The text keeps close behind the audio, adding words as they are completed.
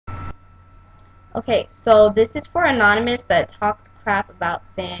Okay, so this is for Anonymous that talks crap about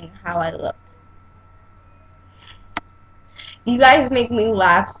saying how I looked. You guys make me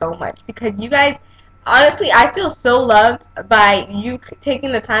laugh so much because you guys, honestly, I feel so loved by you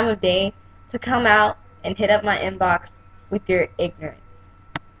taking the time of day to come out and hit up my inbox with your ignorance.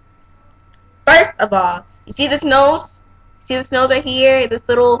 First of all, you see this nose? See this nose right here? This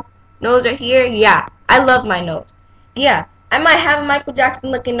little nose right here? Yeah, I love my nose. Yeah, I might have a Michael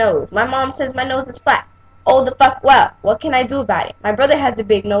Jackson looking nose. My mom says my nose is flat. Oh, the fuck well. What can I do about it? My brother has a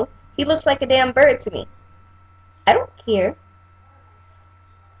big nose. He looks like a damn bird to me. I don't care.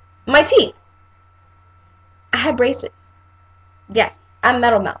 My teeth. I have braces. Yeah, I'm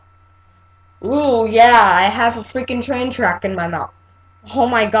metal mouth. Ooh, yeah, I have a freaking train track in my mouth. Oh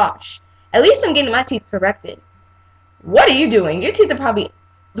my gosh. At least I'm getting my teeth corrected. What are you doing? Your teeth are probably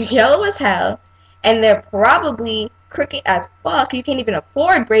yellow as hell, and they're probably crooked as fuck. You can't even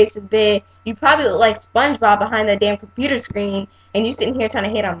afford braces, babe. You probably look like SpongeBob behind that damn computer screen, and you sitting here trying to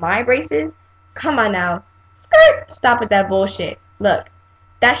hate on my braces? Come on now. Skirt! Stop with that bullshit. Look,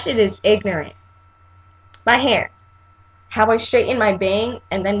 that shit is ignorant. My hair. How I straighten my bang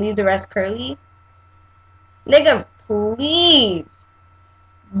and then leave the rest curly? Nigga, please.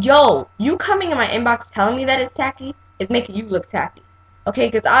 Yo, you coming in my inbox telling me that it's tacky is making you look tacky. Okay,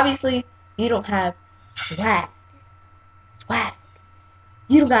 because obviously you don't have swag. Swag.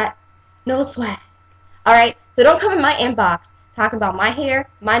 You don't got no swag. Alright, so don't come in my inbox talking about my hair,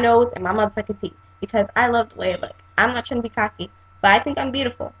 my nose, and my motherfucking teeth. Because I love the way I look. I'm not trying to be cocky, but I think I'm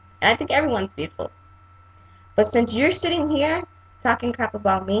beautiful. And I think everyone's beautiful. But since you're sitting here talking crap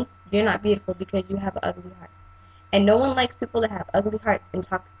about me, you're not beautiful because you have an ugly heart. And no one likes people that have ugly hearts and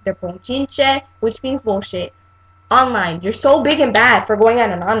talk their ponchinche, which means bullshit, online. You're so big and bad for going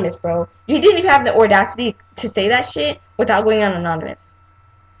on Anonymous, bro. You didn't even have the audacity to say that shit without going on Anonymous.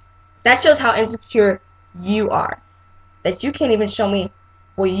 That shows how insecure you are. That you can't even show me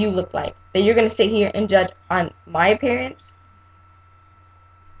what you look like. That you're going to sit here and judge on my appearance.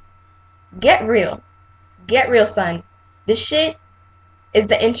 Get real. Get real, son. This shit is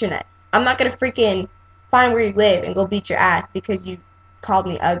the internet. I'm not going to freaking find where you live and go beat your ass because you called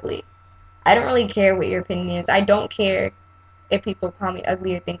me ugly. I don't really care what your opinion is. I don't care if people call me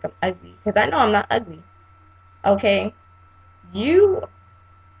ugly or think I'm ugly because I know I'm not ugly. Okay? You're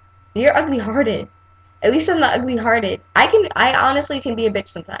ugly-hearted. At least I'm not ugly-hearted. I honestly can be a bitch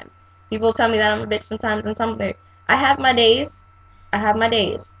sometimes. People tell me that I'm a bitch sometimes on Tumblr. I have my days. I have my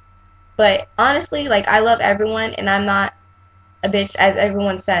days. But honestly, like, I love everyone and I'm not a bitch as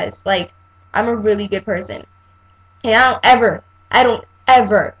everyone says. Like, I'm a really good person. And I don't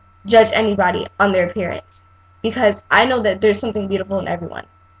ever judge anybody on their appearance. Because I know that there's something beautiful in everyone.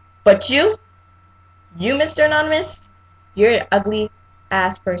 But you, Mr. Anonymous, you're an ugly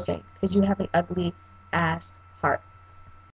ass person. Because you have an ugly ass heart.